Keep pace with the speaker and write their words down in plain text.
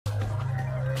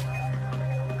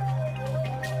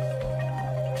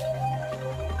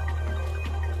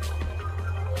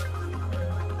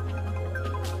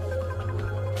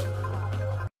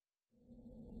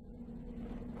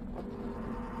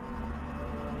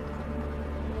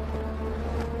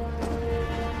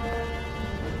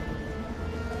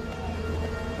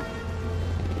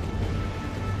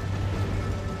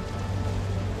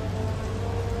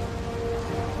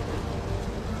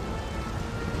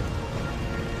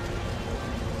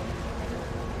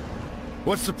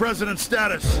What's the president's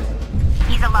status?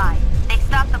 He's alive. They've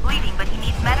stopped the bleeding, but he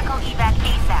needs medical evac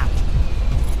ASAP.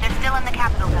 They're still in the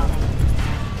Capitol building.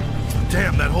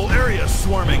 Damn, that whole area is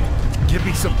swarming. Give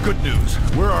me some good news.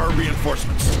 Where are our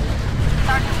reinforcements?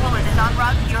 Sergeant Willard is en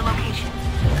route to your location.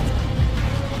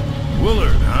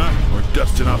 Willard, huh? We're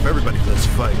dusting off everybody for this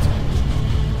fight.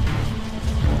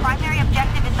 Primary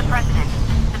objective is the president.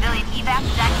 Civilian evac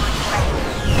is at your discretion.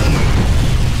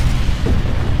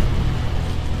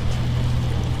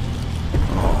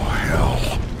 Oh, hell.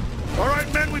 All right,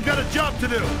 men, we've got a job to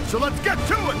do, so let's get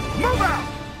to it! Move out!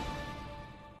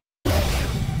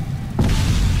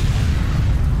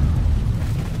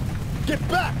 Get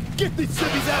back! Get these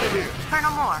civvies out of here!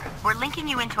 Colonel Moore, we're linking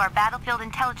you into our battlefield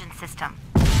intelligence system.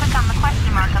 Click on the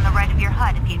question mark on the right of your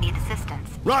HUD if you need assistance.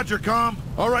 Roger, Com.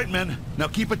 All right, men. Now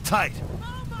keep it tight.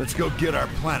 Let's go get our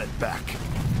planet back.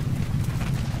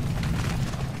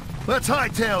 Let's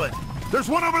hightail it. There's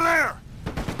one over there!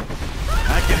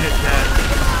 I can hit that.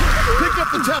 Pick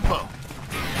up the tempo.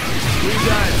 3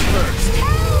 guys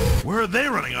first. Where are they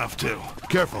running off to?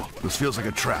 Careful. This feels like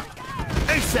a trap.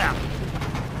 ASAP!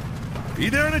 Be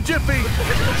there in a jiffy!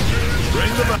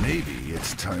 Bring the Maybe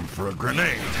it's time for a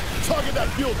grenade. Target that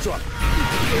fuel truck!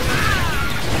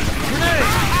 Grenade!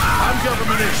 I'm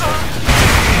government issue.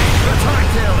 Let's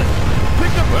hightail it.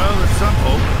 Pick up... Well, there's some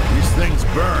hope. These things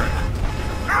burn.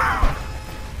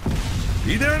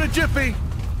 Be there in a jiffy.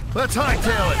 Let's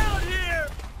hightail it.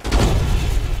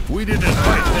 We didn't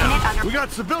invite them. We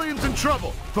got civilians in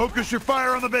trouble. Focus your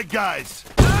fire on the big guys.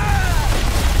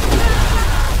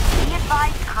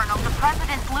 Colonel, the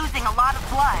president's losing a lot of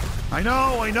blood. I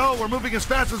know. We're moving as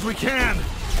fast as we can.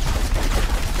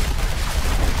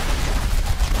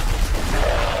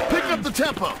 Pick up the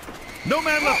tempo. No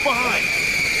man left behind.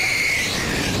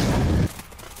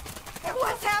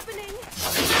 What's happening?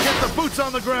 Get the boots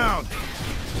on the ground.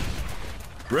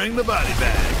 Bring the body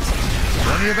bags.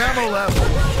 Plenty of ammo left.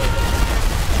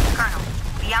 Colonel,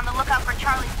 be on the lookout for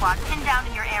Charlie Squad pinned down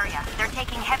in your area. They're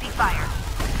taking heavy fire.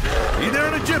 Be there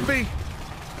in a jiffy.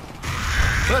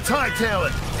 Let's hightail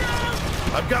it.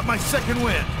 I've got my second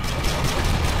wind.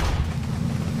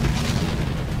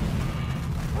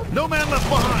 No man left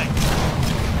behind.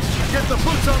 Get the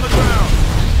boots on the ground.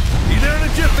 Be there in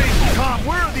a jiffy. Tom,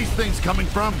 where are these things coming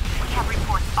from? We have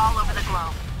reports all over the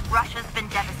globe. Russia's been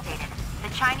devastated. The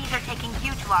Chinese are taking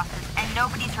huge losses, and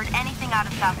nobody's heard anything out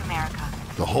of South America.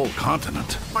 The whole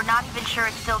continent? We're not even sure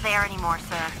it's still there anymore,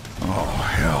 sir. Oh,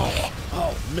 hell.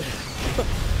 Oh, man.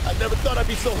 I never thought I'd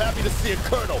be so happy to see a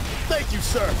colonel. Thank you,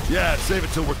 sir. Yeah, save it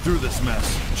till we're through this mess.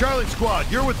 Charlie Squad,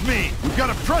 you're with me. We've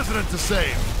got a president to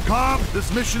save. Com,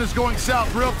 this mission is going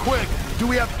south real quick. Do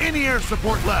we have any air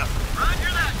support left?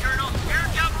 Roger that, Colonel. Air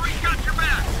cavalry's got your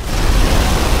back.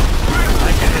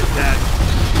 I can hit that.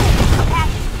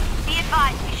 Apache, be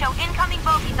advised, we show incoming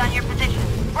bogies on your position.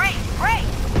 Break!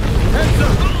 Heads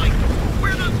up! Holy!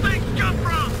 Where those things come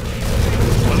from?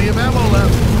 Plenty of ammo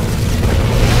left.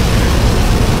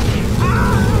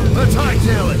 Let's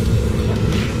hightail it.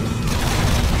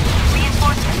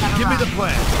 Reinforcements have Give me arrived. the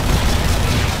plan.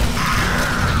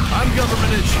 I'm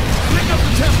government issue. Pick up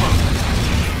the tempo.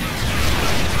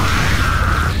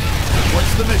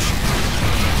 What's the mission?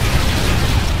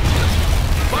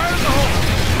 Fire in the hole.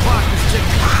 Clock is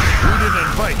ticking. We didn't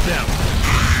invite them.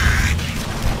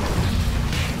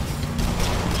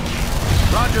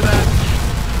 Roger that.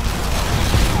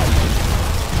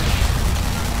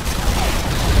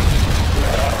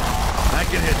 I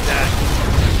can hit that.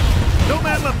 No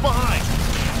man left behind.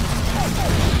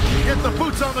 Get the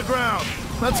boots on the ground.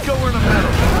 Let's go in the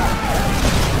middle.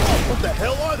 What the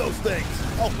hell are those things?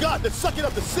 Oh, God, they're sucking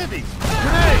up the civvies.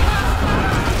 Grenade!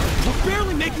 We're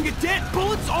barely making a dent.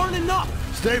 Bullets aren't enough.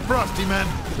 Stay frosty, men.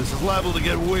 This is liable to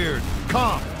get weird.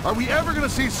 Com, are we ever going to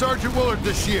see Sergeant Willard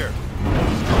this year?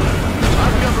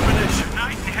 I'm government issue.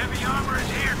 Nice heavy armor is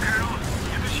here, Colonel.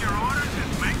 Give us your orders and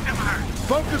make them hurt.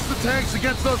 Focus the tanks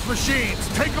against those machines.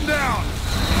 Take them down.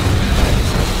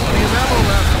 Plenty of ammo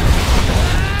left.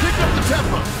 Pick up the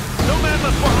tempo. No man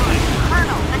left behind.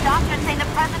 Colonel, the doctors say the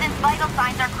president's vital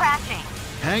signs are crashing.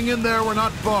 Hang in there, we're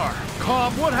not far.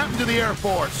 Com, what happened to the Air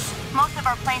Force? Most of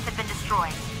our planes have been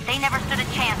destroyed. They never stood a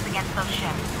chance against those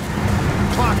ships.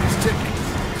 Clock is ticking.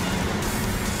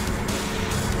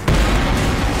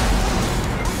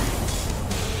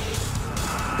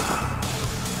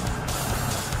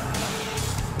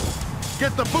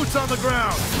 Get the boots on the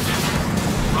ground.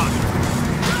 Roger.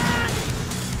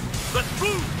 Let's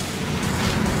move.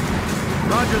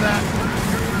 Roger that.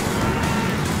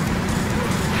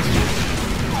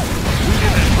 We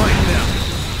didn't invite them.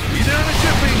 Be there in a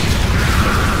jiffy.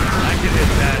 I can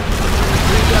hit that.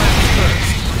 3 guys first.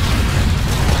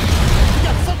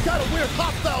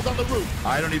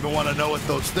 I don't even want to know what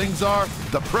those things are.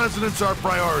 The president's our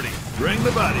priority. Bring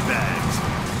the body bags.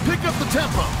 Pick up the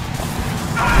tempo.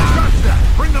 Crush that.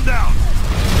 Bring them down.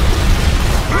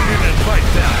 Bring in and fight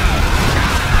them.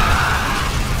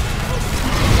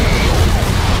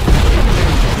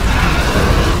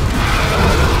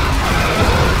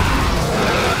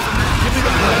 Give me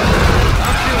the plane.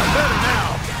 I'm feeling better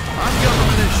now. I'm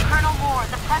government issue. Colonel Moore,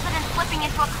 the president's slipping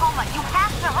into a coma. You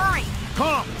have to hurry.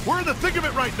 Calm. We're in the thick of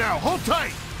it right now. Hold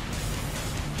tight.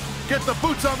 Get the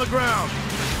boots on the ground.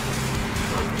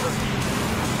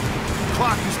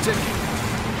 Clock is ticking.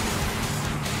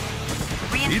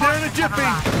 Be there in a jiffy.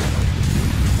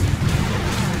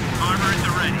 Armor is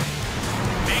ready.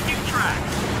 Making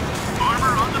tracks.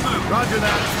 Armor on the move. Roger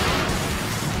that.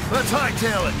 Let's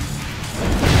hightail it.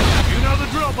 You know the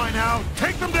drill by now.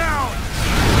 Take them down.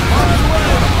 On the way.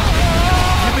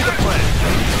 Give me the plan.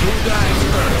 Who dies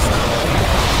first?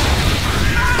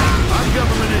 I'm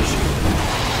government issue.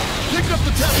 Pick up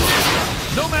the tempo.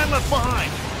 No man left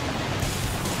behind.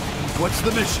 What's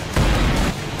the mission?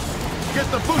 Get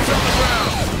the boots on the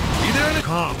ground. Be there in a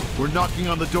calm. We're knocking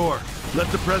on the door. Let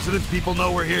the president's people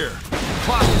know we're here.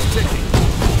 Clock is ticking.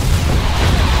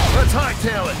 Let's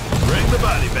hightail it. Bring the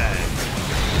body bags.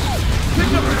 Pick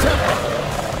up the tempo.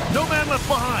 No man left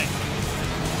behind.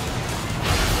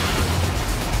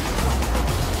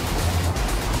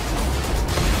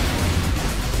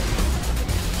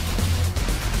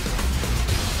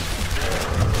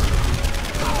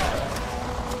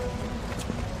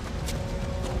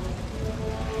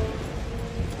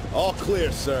 All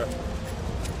clear, sir.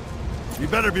 You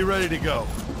better be ready to go.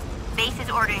 Base is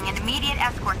ordering an immediate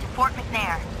escort to Fort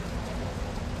McNair.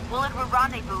 Willard will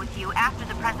rendezvous with you after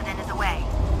the president is away.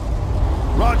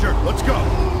 Roger, let's go.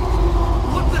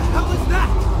 What the hell is that?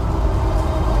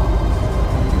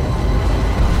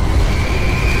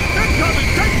 Incoming!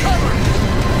 Take cover!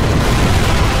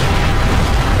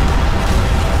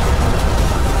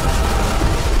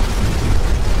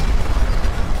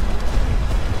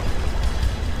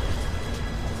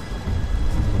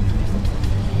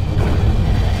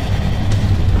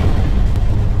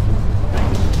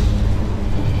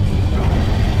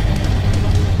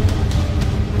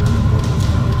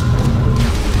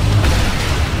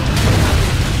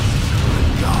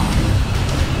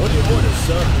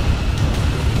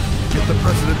 Get the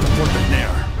president to Fort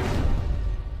McNair.